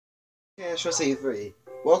Yeah, sure, say three.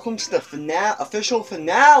 Welcome to the official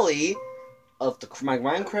finale of my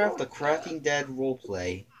Minecraft The Crafting Dead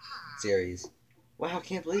roleplay series. Wow, I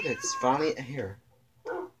can't believe it. It's finally here.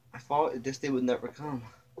 I thought this day would never come.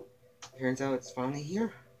 Turns out it's finally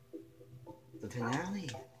here. The finale.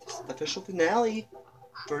 This is the official finale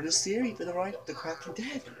for this series for the Crafting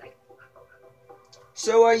Dead.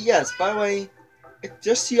 So, yes, by the way,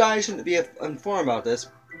 just so you guys should be informed about this,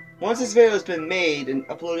 once this video has been made and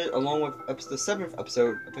uploaded along with the 7th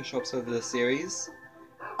episode, official episode of this series,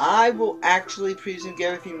 I will actually pretty soon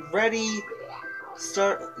get everything ready,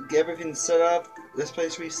 get everything set up, this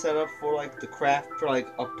place will be set up for like the craft, for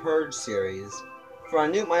like a purge series. For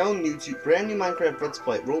my own YouTube, brand new Minecraft Let's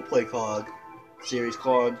Play, roleplay series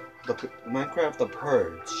called Minecraft The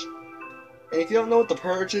Purge. And if you don't know what The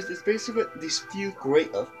Purge is, it's basically these few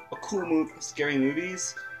great, cool scary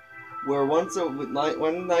movies where one night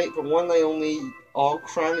only, all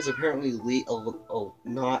crime is apparently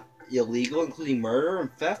not illegal, including murder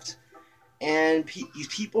and theft, and these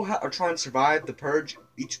people are trying to survive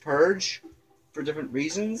each purge, for different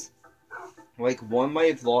reasons. Like one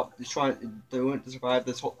might have is trying to survive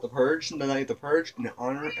the purge, the night of the purge, in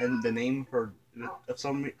honor and the name of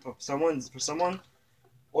someone,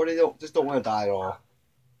 or they don't want to die at all.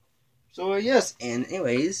 So yes, and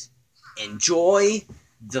anyways, enjoy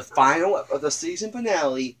the final of the season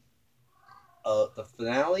finale of the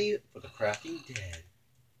finale for The Crafting Dead.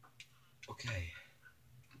 Okay.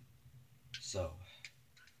 So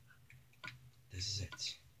this is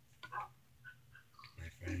it. My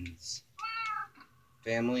friends.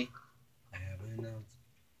 Family, I have an announcement.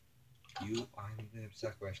 I'm gonna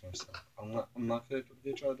sacrifice myself. I'm not gonna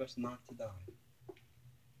try the best not to die.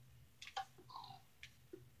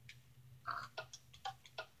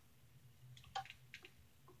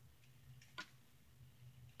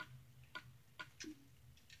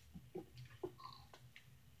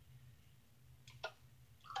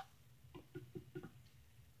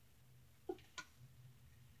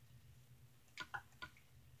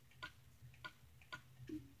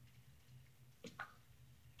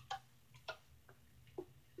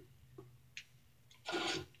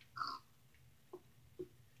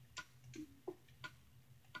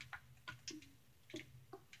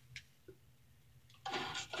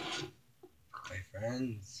 My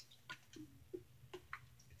friends,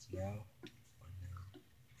 it's now or never.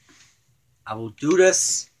 I will do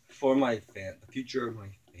this for the future of my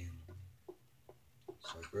family.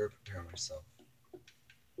 So I better prepare myself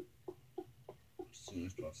as soon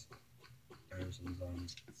as possible. There's some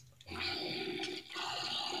zombies.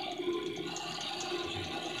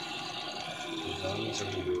 The zombies are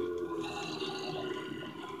here.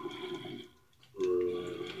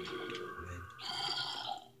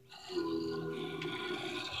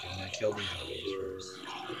 I'm gonna kill these zombies first.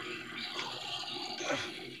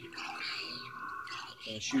 I'm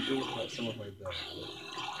gonna shoot them with some of my guns.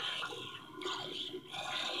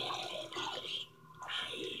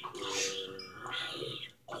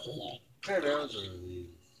 What kind of arrows are these?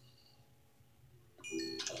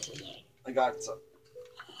 I got some.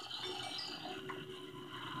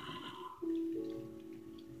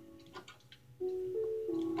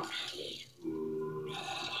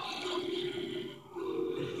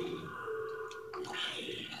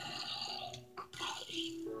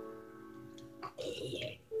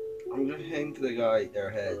 I'm gonna aim for their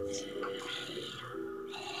heads.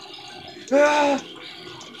 Ah!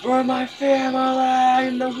 For my family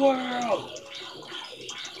in the world!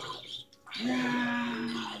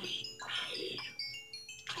 Ah!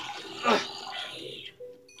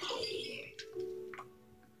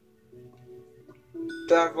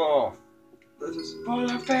 Back off! This is for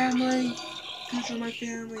the family! Future of my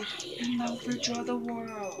family! And the future of the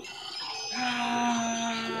world!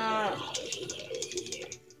 Ah!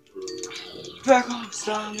 Back off,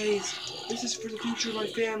 zombies! This is for the future of my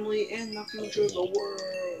family and the future of the world!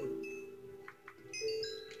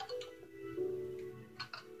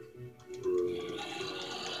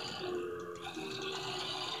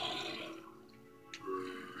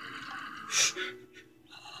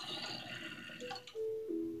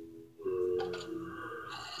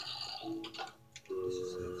 This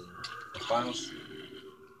is it. The final scene.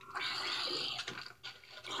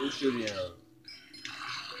 Who's shooting arrows?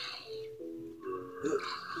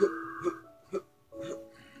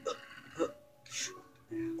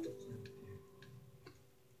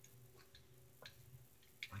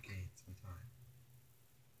 Okay, it's my time.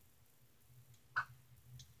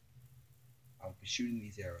 I'll be shooting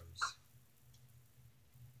these arrows.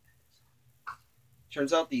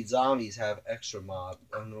 Turns out these zombies have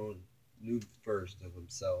unknown new versions of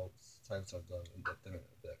themselves, types of them, and different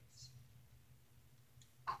effects.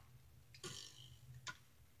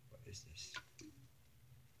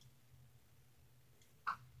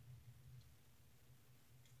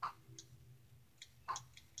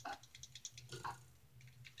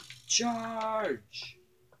 Charge!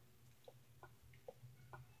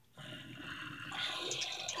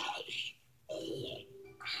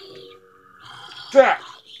 Back!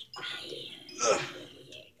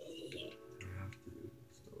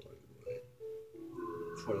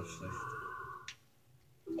 For the fifth.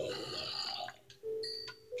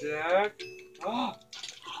 Jack! Oh!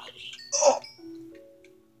 Oh!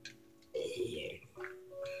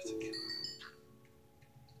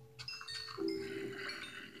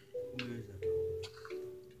 Where's everyone?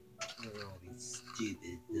 Where are all these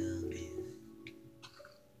stupid dummies?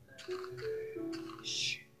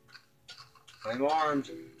 Shh. I'm armed.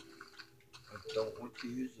 I don't want to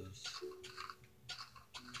use this.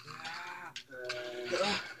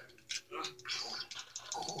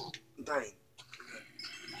 I'm dying.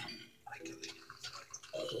 I can leave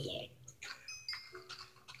inside.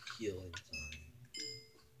 Healing time.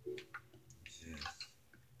 Yes.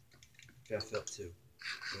 Okay, I feel it too.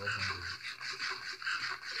 Real hungry.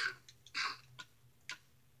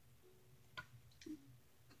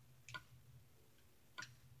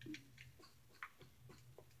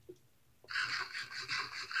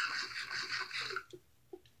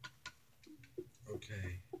 Okay.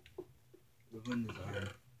 We're going to iron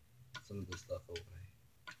some of this stuff away.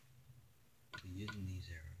 I'll be using these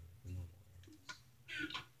arrows, the normal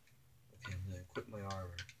arrows. Okay, I'm going to equip my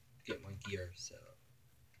armor, get my gear set up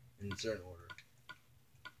in a certain order.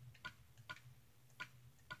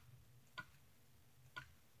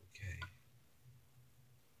 Okay.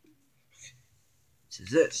 This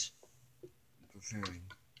is it. I'm preparing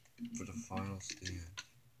for the final stand.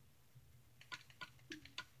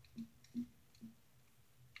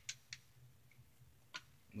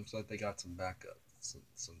 Looks like they got some backup,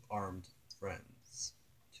 some armed friends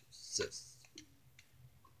to assist.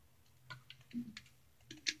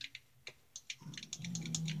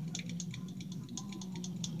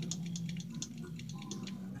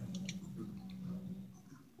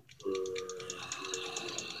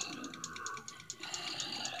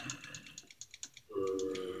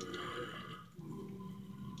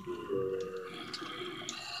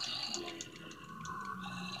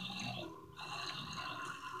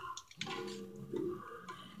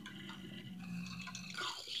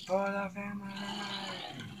 For the family!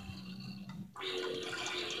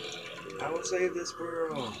 I will save this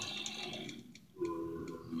world!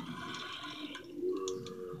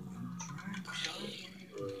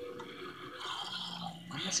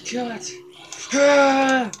 I must kill it!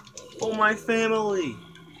 Ah! For my family!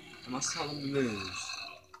 I must tell them the news.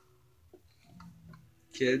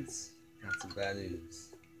 Kids, got some bad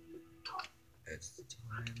news. It's the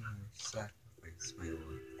time I sacrifice my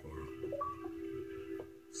life for them.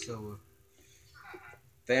 So,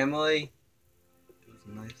 family, it was a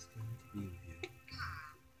nice time to be with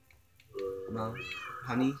you. Mom,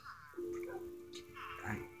 honey,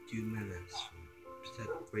 I do my best to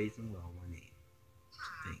protect, raise, and well my name.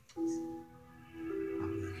 Thanks.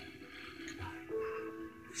 Amen.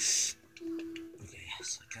 Okay, yes,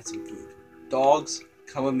 I got some food. Dogs,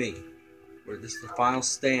 come with me. This is the final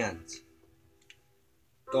stand.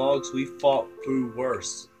 Dogs, we fought through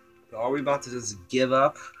worse. But are we about to just give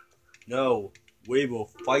up? No, we will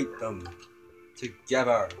fight them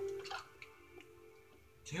together.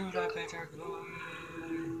 To the better glory.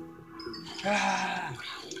 Ah!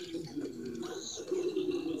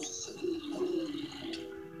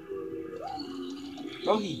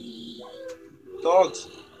 Doggy! Dogs!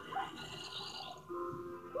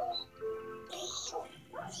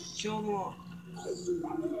 Kill them all!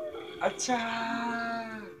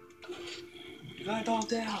 Attack! Got all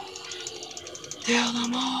down! Kill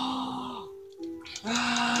them all!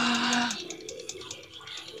 Ah!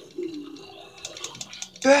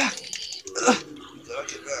 Back! Gotta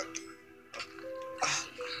get back.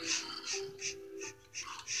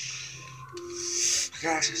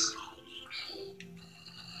 Gosh,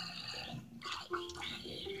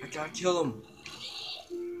 I gotta kill him.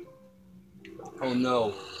 Oh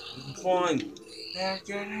no. I'm flying. They're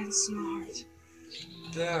getting smart.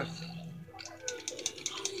 There.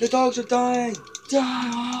 The dogs are dying.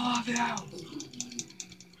 Die, all of you.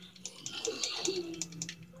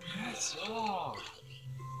 That's all.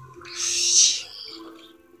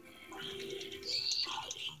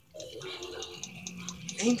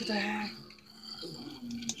 Aim for the head.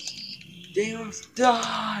 They must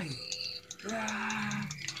die. Ah.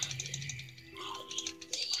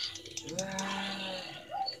 Ah.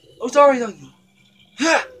 Oh, sorry, doggy.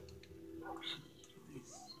 Ha!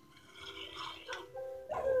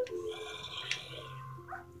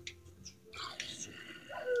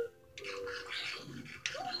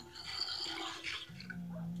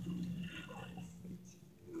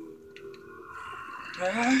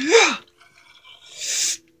 I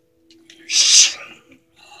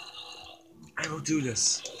will do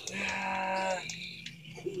this.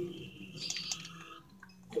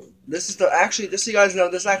 This is just so you guys know,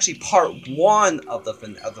 this is actually part 1 of the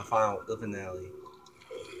finale.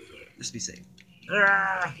 Just be safe.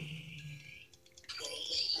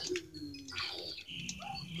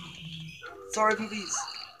 Sorry, PBs.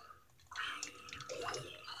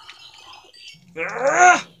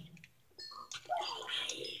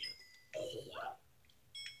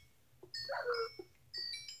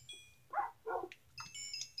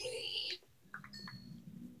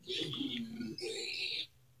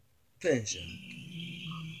 Finish him.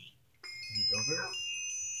 Is it over?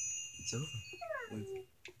 It's over.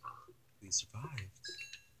 We survived.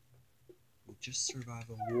 We just survived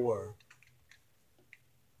a war.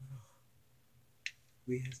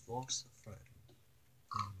 We have lost a friend.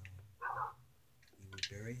 And we will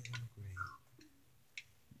bury him in a grave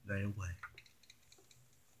right away.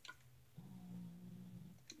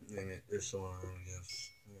 Dang it, there's someone around, I guess.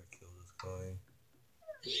 I'm gonna kill this guy.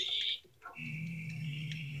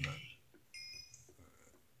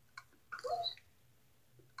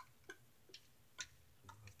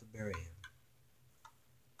 We'll have to bury him.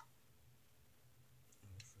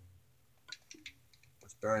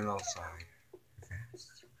 Let's bury him outside.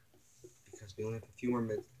 Fast. Because we only have a few more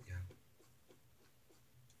minutes to go.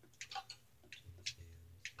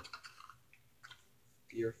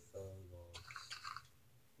 Dear fellow logs,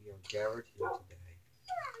 we are gathered here today.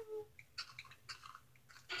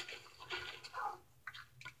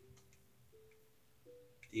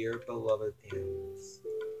 Dear beloved animals,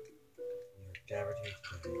 we are gathered here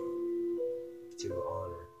today to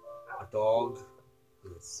honor a dog who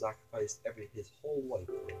has sacrificed his whole life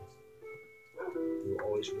for us. We will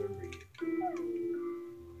always remember you,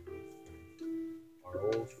 my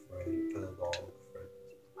old friend, the dog friend.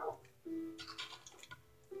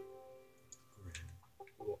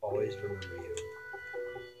 We will always remember you.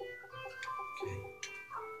 Okay.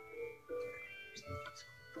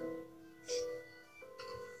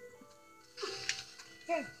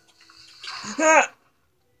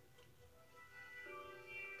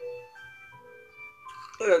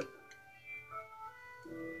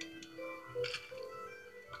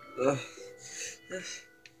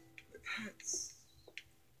 Pets.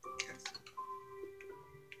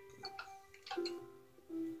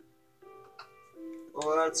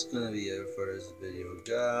 Well, that's gonna be it for this video,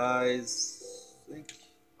 guys. Thank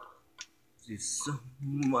you so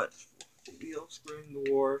much for watching me squaring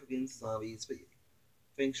the war against zombies. But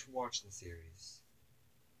thanks for watching the series.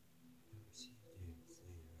 See you later.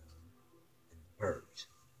 And bird.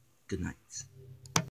 Good night.